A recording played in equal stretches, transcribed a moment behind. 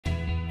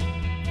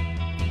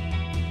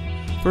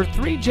For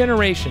 3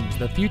 generations,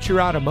 the Future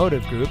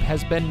Automotive Group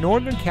has been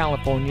Northern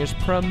California's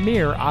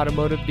premier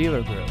automotive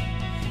dealer group.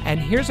 And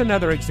here's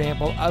another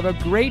example of a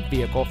great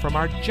vehicle from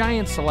our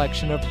giant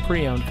selection of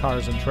pre-owned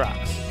cars and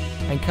trucks.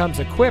 And comes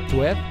equipped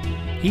with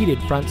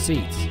heated front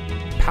seats,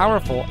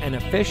 powerful and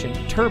efficient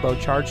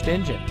turbocharged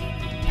engine,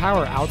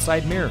 power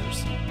outside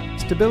mirrors,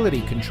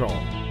 stability control,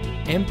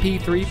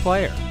 MP3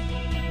 player,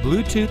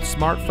 Bluetooth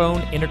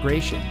smartphone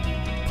integration,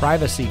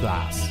 privacy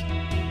glass,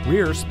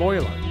 rear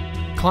spoiler,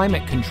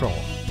 climate control,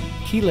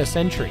 keyless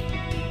entry,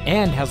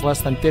 and has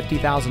less than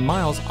 50,000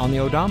 miles on the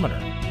odometer.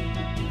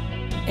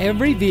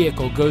 Every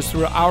vehicle goes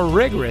through our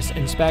rigorous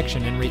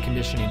inspection and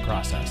reconditioning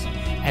process.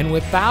 And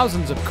with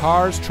thousands of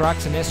cars,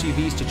 trucks, and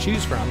SUVs to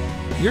choose from,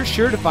 you're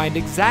sure to find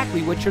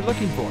exactly what you're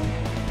looking for.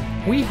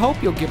 We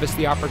hope you'll give us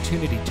the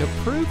opportunity to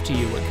prove to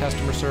you what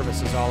customer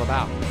service is all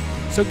about.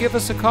 So give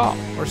us a call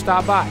or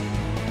stop by.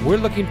 We're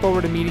looking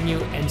forward to meeting you,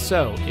 and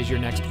so is your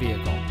next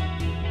vehicle.